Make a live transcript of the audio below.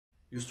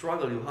You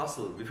struggle, you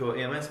hustle with your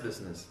EMS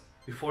business.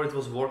 Before it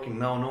was working,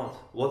 now not.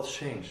 What's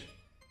changed?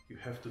 You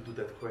have to do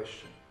that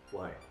question.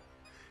 Why?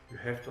 You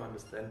have to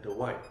understand the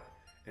why.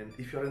 And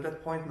if you're at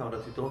that point now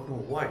that you don't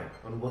know why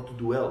and what to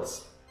do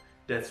else,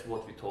 that's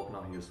what we talk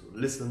now here. So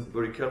listen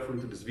very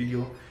carefully to this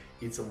video.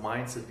 It's a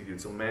mindset video,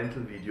 it's a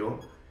mental video.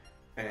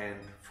 And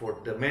for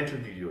the mental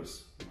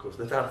videos, because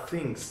there are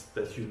things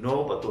that you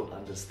know but don't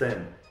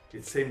understand.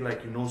 It's same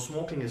like you know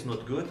smoking is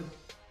not good,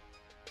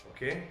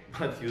 okay?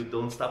 But you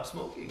don't stop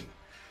smoking.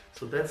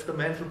 So that's the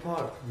mental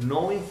part.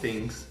 Knowing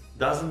things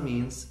doesn't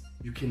mean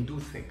you can do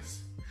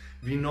things.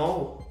 We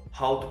know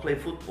how to play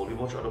football, we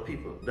watch other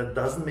people. That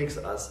doesn't make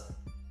us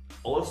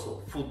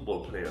also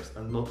football players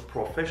and not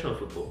professional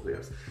football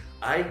players.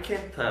 I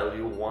can tell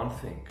you one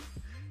thing,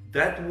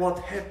 that what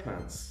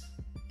happens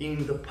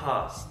in the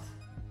past,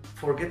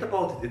 forget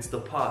about it, it's the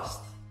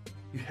past.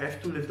 You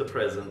have to live the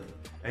present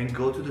and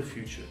go to the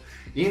future.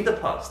 In the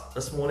past,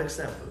 a small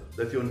example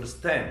that you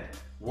understand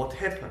what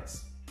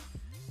happens.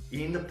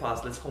 In the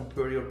past, let's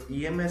compare your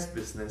EMS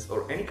business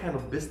or any kind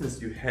of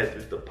business you had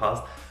with the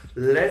past.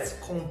 Let's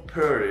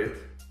compare it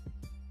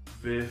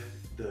with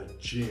the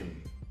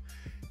gym.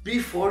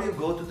 Before you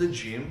go to the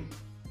gym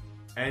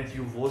and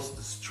you was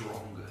the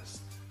strongest,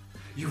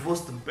 you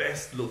was the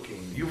best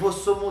looking, you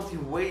was so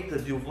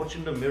motivated, you watch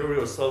in the mirror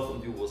yourself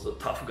and you was a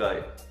tough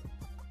guy.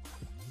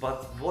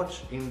 But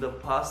watch, in the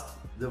past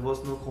there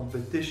was no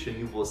competition,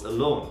 you was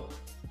alone.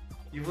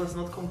 You was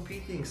not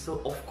competing,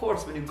 so of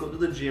course when you go to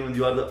the gym and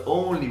you are the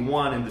only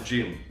one in the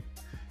gym,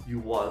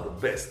 you are the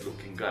best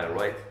looking guy,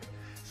 right?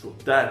 So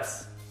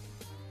that's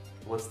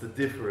what's the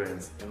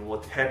difference and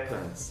what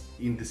happens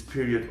in this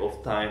period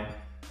of time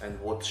and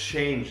what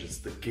changes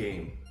the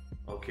game,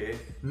 okay?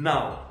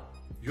 Now,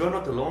 you're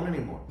not alone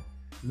anymore.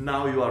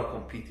 Now you are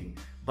competing.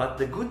 But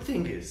the good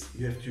thing is,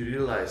 you have to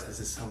realize this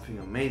is something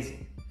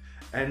amazing.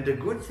 And the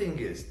good thing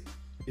is,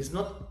 it's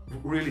not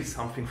really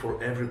something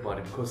for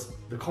everybody, because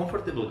the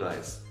comfortable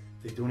guys,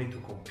 they don't need to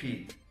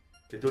compete.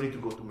 They don't need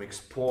to go to make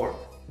sport.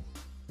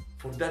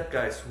 For that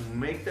guys who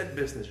make that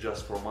business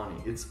just for money,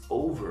 it's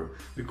over,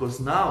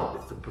 because now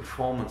it's the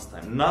performance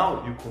time.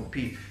 Now you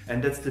compete,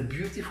 and that's the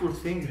beautiful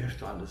thing you have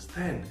to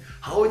understand.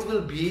 How it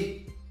will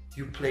be,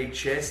 you play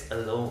chess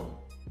alone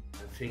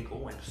and think,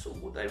 oh, I'm so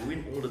good, I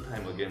win all the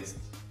time against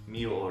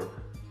me or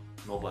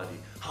nobody.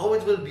 How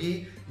it will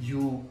be,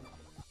 you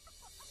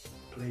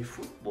play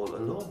football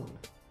alone.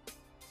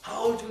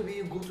 How it will be,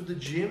 you go to the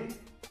gym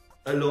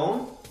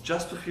alone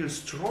just to feel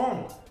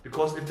strong,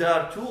 because if there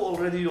are two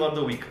already, you are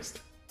the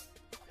weakest.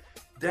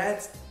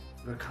 That's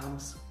where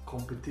comes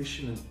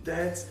competition, and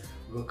that's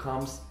where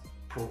comes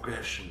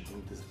progression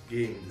in this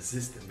game, in the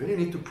system, when you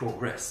need to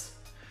progress.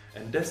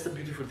 And that's the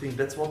beautiful thing,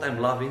 that's what I'm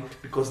loving,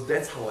 because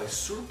that's how I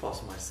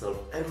surpass myself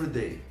every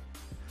day,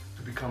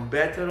 to become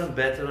better and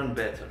better and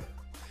better.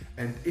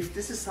 And if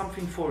this is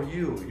something for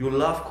you, you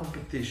love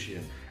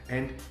competition,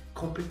 and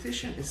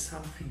competition is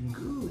something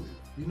good.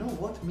 You know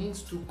what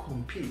means to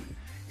compete.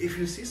 If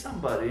you see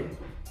somebody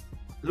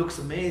looks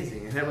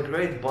amazing and have a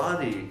great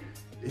body,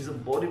 he's a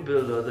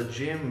bodybuilder, the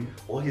gym,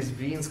 all his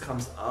veins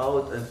comes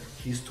out and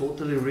he's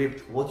totally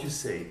ripped, what you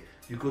say?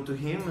 You go to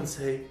him and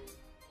say,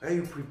 hey,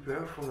 you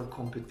prepare for a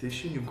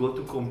competition, you go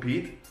to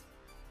compete?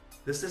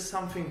 This is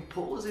something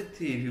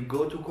positive, you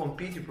go to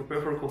compete, you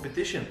prepare for a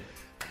competition.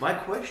 My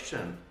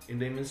question in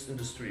the Ems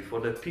industry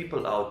for the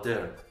people out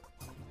there,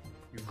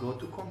 you go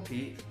to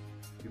compete,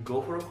 you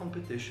go for a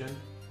competition,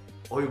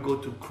 or you go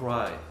to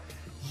cry.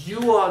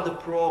 You are the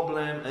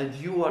problem and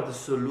you are the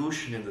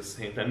solution in the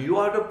same time. You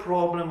are the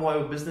problem why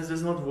your business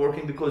is not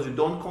working, because you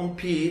don't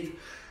compete.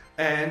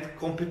 And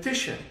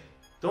competition,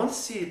 don't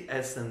see it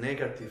as a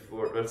negative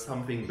or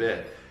something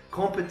bad.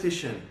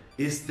 Competition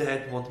is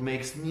that what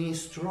makes me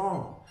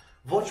strong.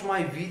 Watch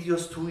my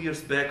videos 2 years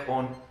back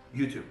on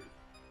YouTube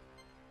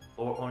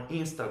or on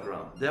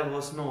Instagram. There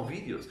was no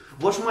videos.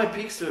 Watch my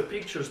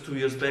pictures 2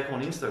 years back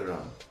on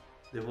Instagram.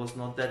 There was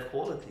not that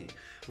quality.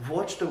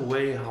 Watch the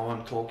way how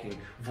I'm talking.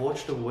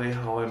 Watch the way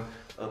how I'm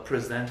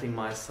presenting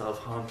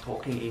myself, how I'm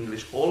talking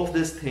English. All of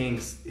these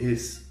things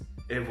is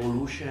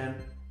evolution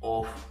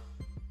of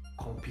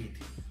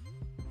competing.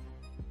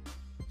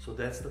 So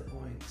that's the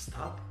point.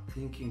 Stop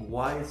thinking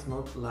why it's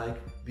not like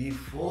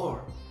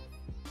before.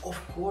 Of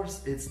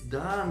course it's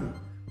done.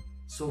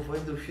 So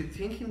if you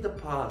think in the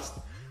past,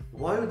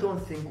 why you don't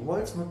think why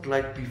it's not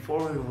like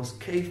before when it was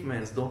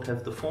cavemen, don't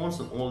have the phones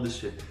and all this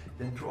shit,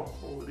 then drop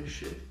all this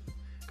shit.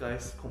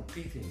 Guys,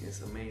 competing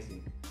is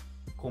amazing.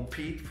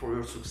 Compete for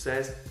your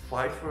success,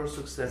 fight for your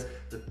success,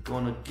 that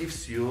gonna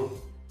gives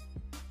you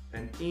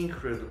an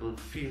incredible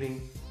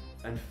feeling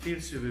and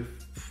fills you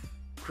with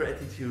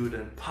gratitude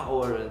and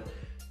power, and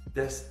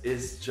this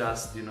is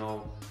just, you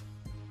know,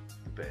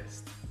 the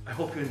best. I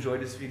hope you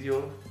enjoyed this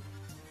video,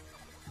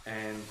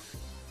 and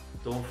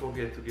don't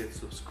forget to get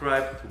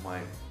subscribed to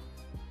my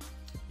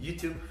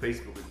YouTube,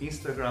 Facebook and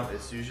Instagram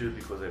as usual,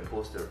 because I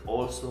post there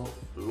also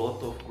a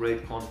lot of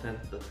great content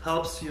that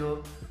helps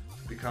you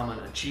to become an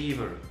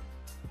achiever.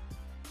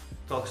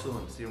 Talk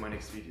soon, see you in my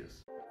next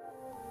videos.